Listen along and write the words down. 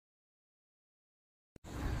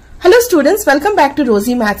students, welcome back to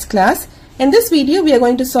Rosy Maths class. In this video, we are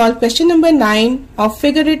going to solve question number 9 of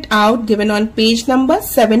Figure It Out given on page number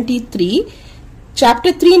 73,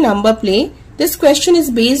 chapter 3 number play. This question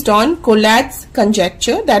is based on Collatz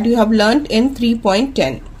Conjecture that you have learnt in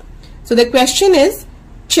 3.10. So the question is,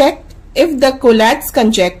 check if the Collatz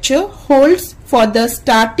Conjecture holds for the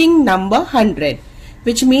starting number 100,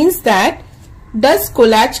 which means that does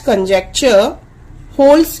Collatz Conjecture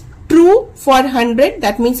holds true for 100?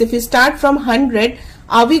 That means if you start from 100,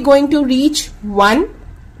 are we going to reach 1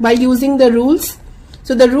 by using the rules?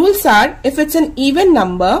 So the rules are, if it's an even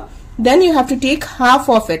number, then you have to take half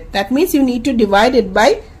of it. That means you need to divide it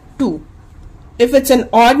by 2. If it's an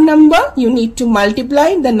odd number, you need to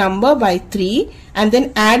multiply the number by 3 and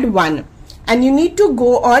then add 1. And you need to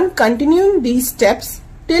go on continuing these steps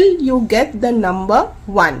till you get the number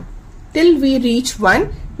 1. Till we reach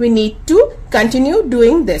 1, we need to continue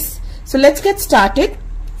doing this. So let's get started.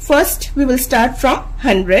 First, we will start from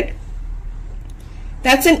 100.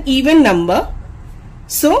 That's an even number.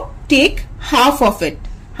 So take half of it.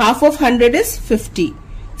 Half of 100 is 50.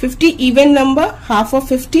 50 even number. Half of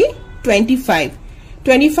 50, 25.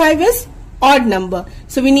 25 is odd number.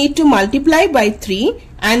 So we need to multiply by 3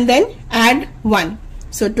 and then add 1.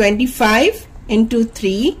 So 25 into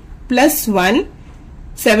 3 plus 1.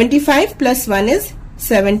 75 plus 1 is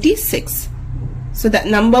 76. So that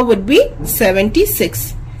number would be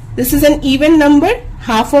 76. This is an even number.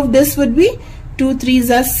 Half of this would be 2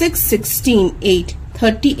 3s are 6, 16, 8,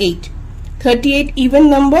 38. 38 even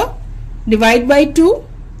number. Divide by 2.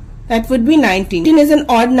 That would be 19. 19 is an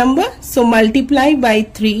odd number. So multiply by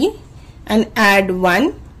 3 and add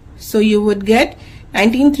 1. So you would get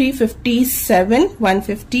 19, 3, 57,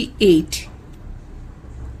 158.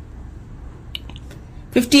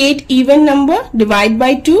 58 even number. Divide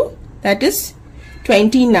by 2. That is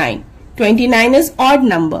 29. 29 is odd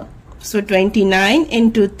number. So 29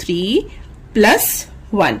 into 3 plus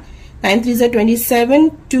 1. 9 3s are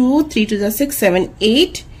 27, 2, 3 2s are 6, 7,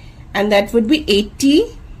 8. And that would be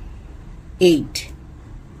 88.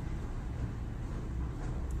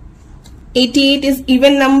 88 is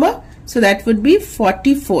even number. So that would be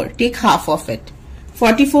 44. Take half of it.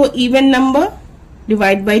 44 even number.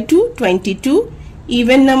 Divide by 2, 22.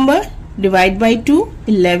 Even number. Divide by 2,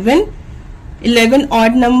 11. 11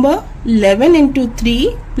 odd number. 11 into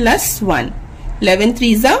 3 plus 1. 11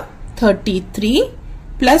 3s are 33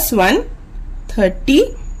 plus 1,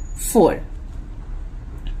 34.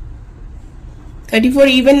 34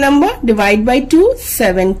 even number. Divide by 2,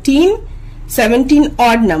 17. 17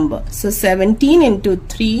 odd number. So 17 into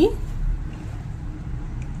 3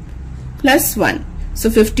 plus 1. So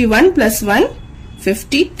 51 plus 1,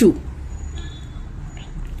 52.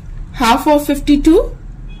 Half of 52,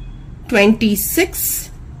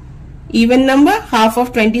 26. Even number. Half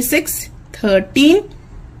of 26, 13.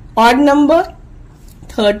 Odd number.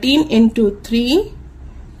 13 into 3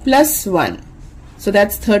 plus 1. So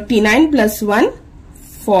that's 39 plus 1,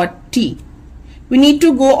 40. We need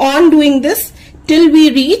to go on doing this till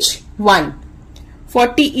we reach 1.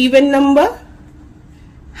 40 even number.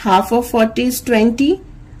 Half of 40 is 20.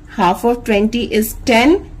 Half of 20 is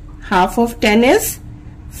 10. Half of 10 is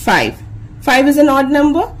 5. 5 is an odd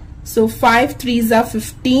number. So 5 3s are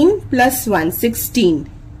 15 plus 1, 16.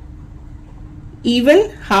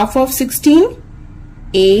 Even. Half of 16,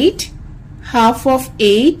 8. Half of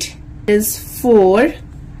 8 is 4.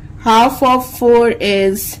 Half of 4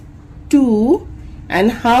 is 2.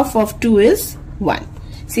 And half of 2 is 1.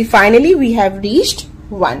 See, finally we have reached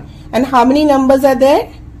 1. And how many numbers are there?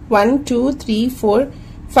 1, 2, 3, 4,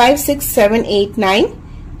 5, 6, 7, 8,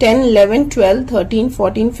 9, 10, 11, 12, 13,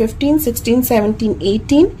 14, 15, 16, 17,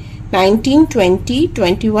 18, 19, 20,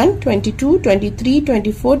 21, 22, 23,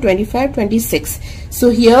 24, 25, 26. So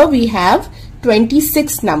here we have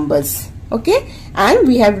 26 numbers. Okay. And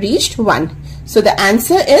we have reached 1. So the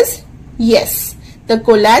answer is yes. The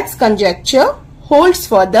Collatz Conjecture holds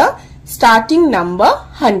for the starting number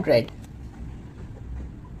 100.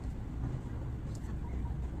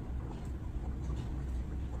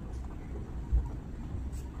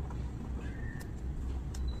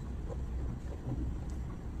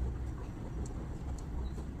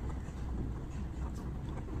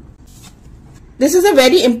 This is a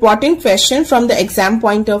very important question from the exam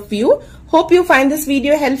point of view. Hope you find this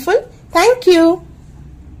video helpful. Thank you.